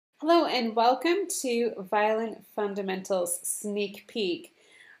and welcome to Violin Fundamentals Sneak Peek.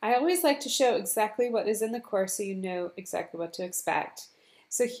 I always like to show exactly what is in the course so you know exactly what to expect.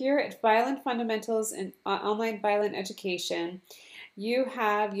 So here at Violin Fundamentals and Online Violin Education, you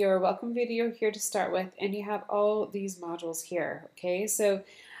have your welcome video here to start with, and you have all these modules here, okay? So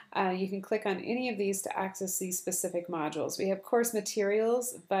you can click on any of these to access these specific modules. We have course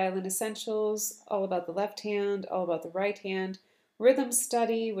materials, violin essentials, all about the left hand, all about the right hand, rhythm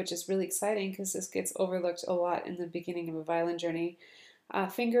study, which is really exciting because this gets overlooked a lot in the beginning of a violin journey.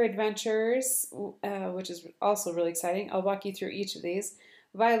 Finger adventures, which is also really exciting. I'll walk you through each of these.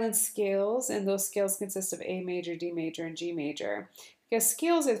 Violin scales, and those scales consist of A major, D major, and G major. Because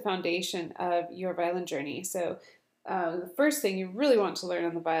scales are the foundation of your violin journey. So the first thing you really want to learn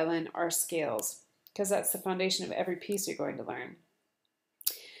on the violin are scales, because that's the foundation of every piece you're going to learn.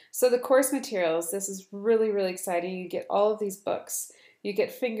 So the course materials, this is really, really exciting. You get all of these books. You get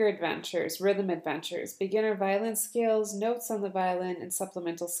finger adventures, rhythm adventures, beginner violin scales, notes on the violin, and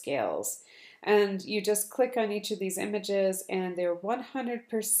supplemental scales. And you just click on each of these images and they're 100%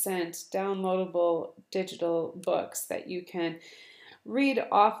 downloadable digital books that you can read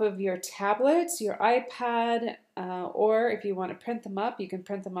off of your tablet, your iPad, or if you want to print them up, you can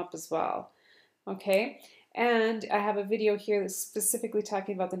print them up as well. Okay, and I have a video here that's specifically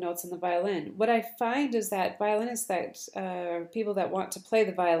talking about the notes on the violin. What I find is that violinists, people that want to play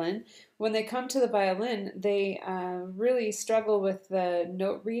the violin, when they come to the violin, they really struggle with the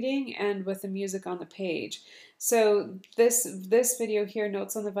note reading and with the music on the page. So this video here,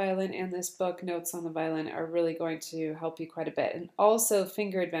 Notes on the Violin, and this book, Notes on the Violin, are really going to help you quite a bit. And also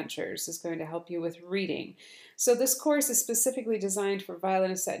Finger Adventures is going to help you with reading. So this course is specifically designed for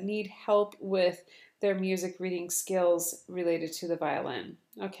violinists that need help with their music reading skills related to the violin.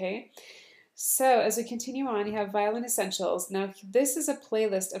 Okay, so as we continue on, you have Violin Essentials. Now this is a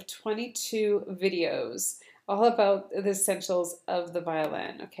playlist of 22 videos all about the essentials of the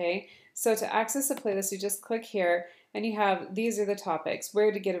violin. Okay, so to access the playlist, you just click here and you have, these are the topics: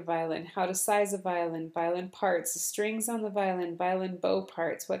 where to get a violin, how to size a violin, violin parts, the strings on the violin, violin bow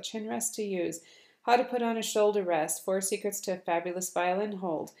parts, what chin rest to use, how to put on a shoulder rest, 4 secrets to a fabulous violin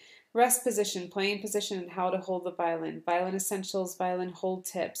hold, rest position, playing position, and how to hold the violin, violin essentials, violin hold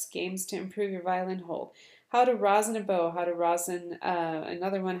tips, games to improve your violin hold, how to rosin a bow, how to rosin,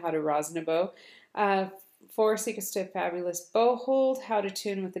 another one, how to rosin a bow, 4 secrets to a fabulous bow hold, how to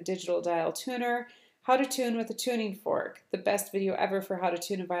tune with a digital dial tuner, how to tune with a tuning fork, the best video ever for how to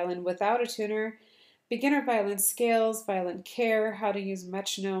tune a violin without a tuner, beginner violin scales, violin care, how to use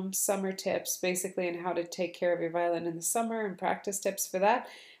metronome, summer tips, basically, and how to take care of your violin in the summer and practice tips for that,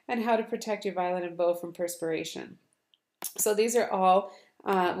 and how to protect your violin and bow from perspiration. So these are all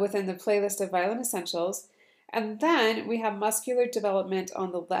within the playlist of Violin Essentials. And then we have muscular development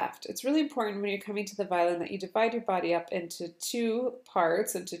on the left. It's really important when you're coming to the violin that you divide your body up into 2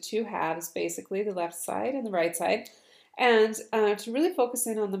 parts, into 2 halves, basically, the left side and the right side, and to really focus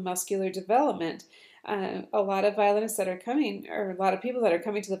in on the muscular development. A lot of violinists that are coming, or a lot of people that are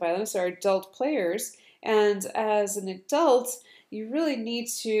coming to the violinist, are adult players, and as an adult, you really need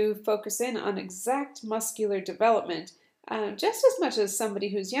to focus in on exact muscular development, just as much as somebody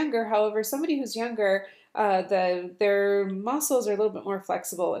who's younger. However, somebody who's younger, their muscles are a little bit more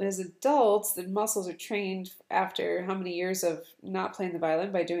flexible, and as adults, the muscles are trained after how many years of not playing the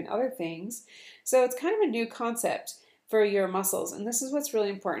violin by doing other things. So it's kind of a new concept for your muscles, and this is what's really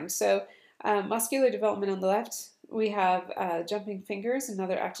important. So muscular development on the left, we have jumping fingers,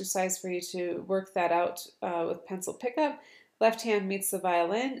 another exercise for you to work that out with pencil pickup. Left hand meets the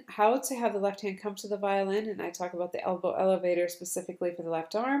violin, how to have the left hand come to the violin, and I talk about the elbow elevator specifically for the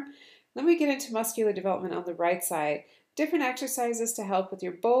left arm. Then we get into muscular development on the right side. Different exercises to help with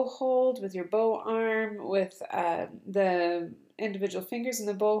your bow hold, with your bow arm, with the individual fingers in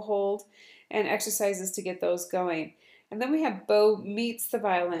the bow hold, and exercises to get those going. And then we have bow meets the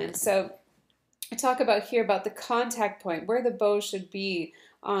violin. So I talk about here about the contact point, where the bow should be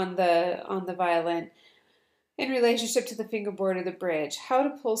on the violin in relationship to the fingerboard or the bridge, how to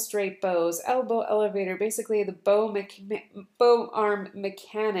pull straight bows, elbow elevator, basically the bow arm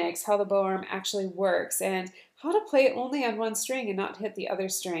mechanics, how the bow arm actually works, and how to play only on one string and not hit the other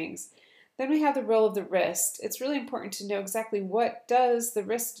strings. Then we have the role of the wrist. It's really important to know exactly what does the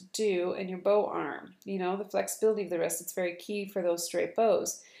wrist do in your bow arm. You know, the flexibility of the wrist, it's very key for those straight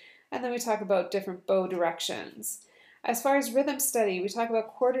bows. And then we talk about different bow directions. As far as rhythm study, we talk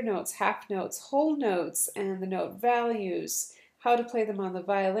about quarter notes, half notes, whole notes, and the note values, how to play them on the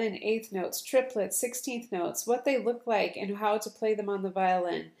violin, eighth notes, triplets, 16th notes, what they look like, and how to play them on the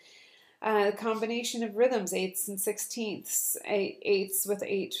violin. The combination of rhythms, eighths and sixteenths, eighths with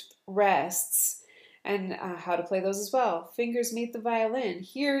rests, and how to play those as well. Fingers meet the violin.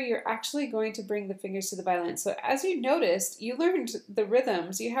 Here you're actually going to bring the fingers to the violin. So as you noticed, you learned the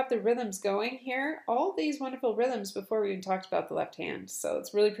rhythms. You have the rhythms going here, all these wonderful rhythms before we even talked about the left hand. So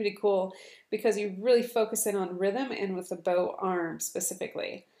it's really pretty cool because you really focus in on rhythm and with the bow arm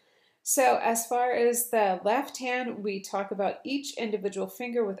specifically. So as far as the left hand, we talk about each individual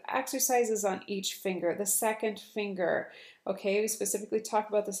finger with exercises on each finger, the second finger. Okay, we specifically talk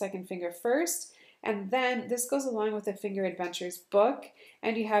about the second finger first. And then this goes along with the Finger Adventures book,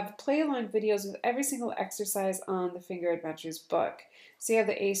 and you have play-along videos with every single exercise on the Finger Adventures book. So you have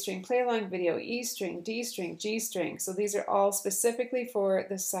the A string play-along video, E string, D string, G string. So these are all specifically for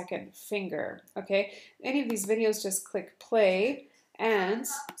the second finger, okay? Any of these videos, just click play, and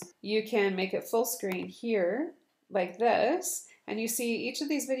you can make it full screen here, like this. And you see each of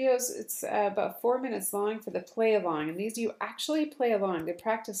these videos, it's about 4 minutes long for the play along. And these you actually play along. They're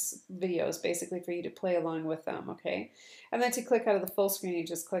practice videos basically for you to play along with them, okay? And then to click out of the full screen, you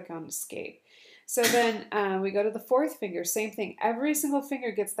just click on escape. So then we go to the fourth finger, same thing. Every single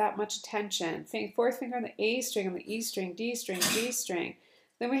finger gets that much attention. Fourth finger on the A string, on the E string, D string, G string.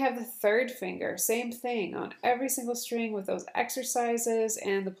 Then we have the third finger, same thing on every single string with those exercises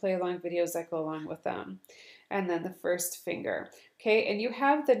and the play along videos that go along with them. And then the first finger. Okay, and you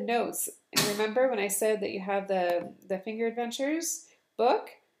have the notes. And remember when I said that you have the Finger Adventures book?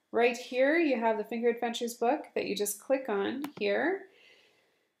 Right here you have the Finger Adventures book that you just click on here.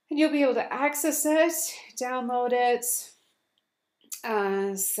 And you'll be able to access it, download it,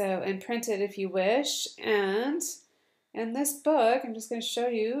 and print it if you wish. And in this book, I'm just going to show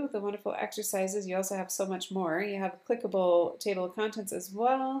you the wonderful exercises. You also have so much more. You have a clickable table of contents as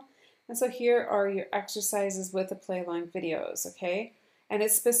well. And so here are your exercises with the play along videos, okay? And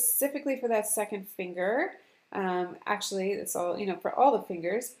it's specifically for that second finger. Actually, it's all, for all the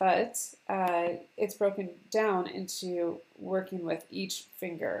fingers, but it's broken down into working with each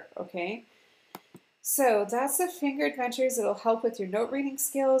finger, okay? So that's the Finger Adventures. It'll help with your note reading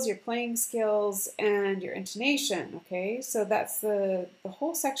skills, your playing skills, and your intonation, okay? So that's the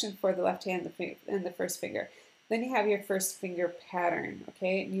whole section for the left hand and the first finger. Then you have your first finger pattern,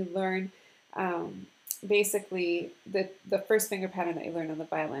 okay? And you learn basically the first finger pattern that you learned on the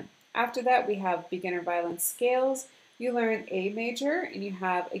violin. After that, we have beginner violin scales. You learn A major, and you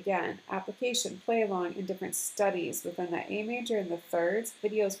have, again, application, play along, and different studies within that A major and the thirds,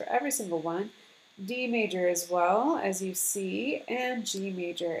 videos for every single one. D major as well, as you see, and G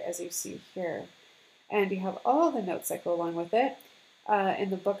major, as you see here. And you have all the notes that go along with it in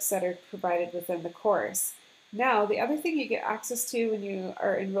the books that are provided within the course. Now, the other thing you get access to when you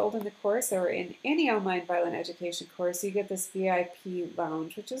are enrolled in the course or in any online violin education course, you get this VIP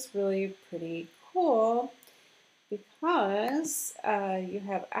lounge, which is really pretty cool because you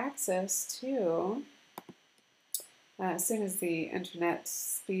have access to, as soon as the internet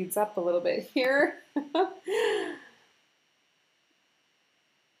speeds up a little bit here,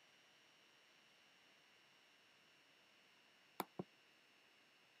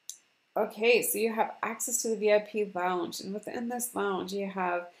 okay, so you have access to the VIP lounge, and within this lounge you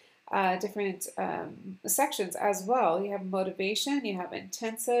have different sections as well. You have motivation, you have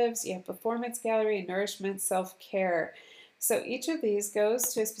intensives, you have performance gallery, nourishment, self-care. So each of these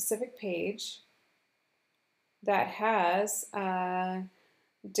goes to a specific page that has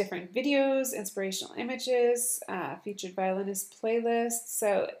different videos, inspirational images, featured violinist playlists.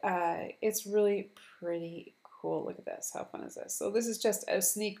 So it's really pretty cool. Look at this. How fun is this? So this is just a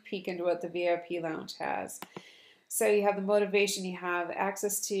sneak peek into what the VIP lounge has. So you have the motivation, you have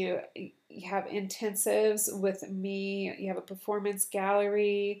access to, you have intensives with me, you have a performance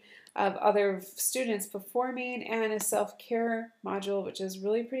gallery of other students performing, and a self-care module, which is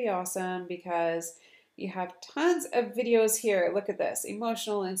really pretty awesome because you have tons of videos here. Look at this.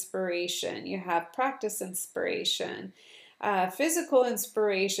 Emotional inspiration. You have practice inspiration. Physical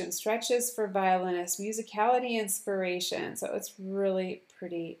inspiration, stretches for violinists, musicality inspiration. So it's really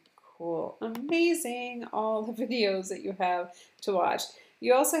pretty cool. Amazing, all the videos that you have to watch.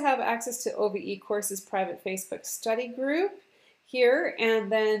 You also have access to OVE Courses private Facebook study group here,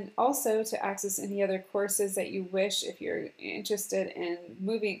 and then also to access any other courses that you wish. If you're interested in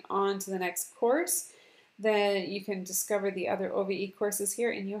moving on to the next course, then you can discover the other OVE courses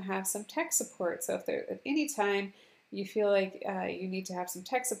here, and you have some tech support. So if there at any time you feel like you need to have some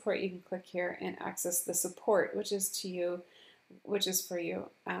tech support, you can click here and access the support, which is for you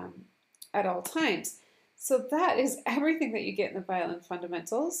at all times. So that is everything that you get in the Violin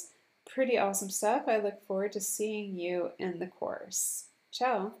Fundamentals. Pretty awesome stuff. I look forward to seeing you in the course.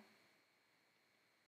 Ciao.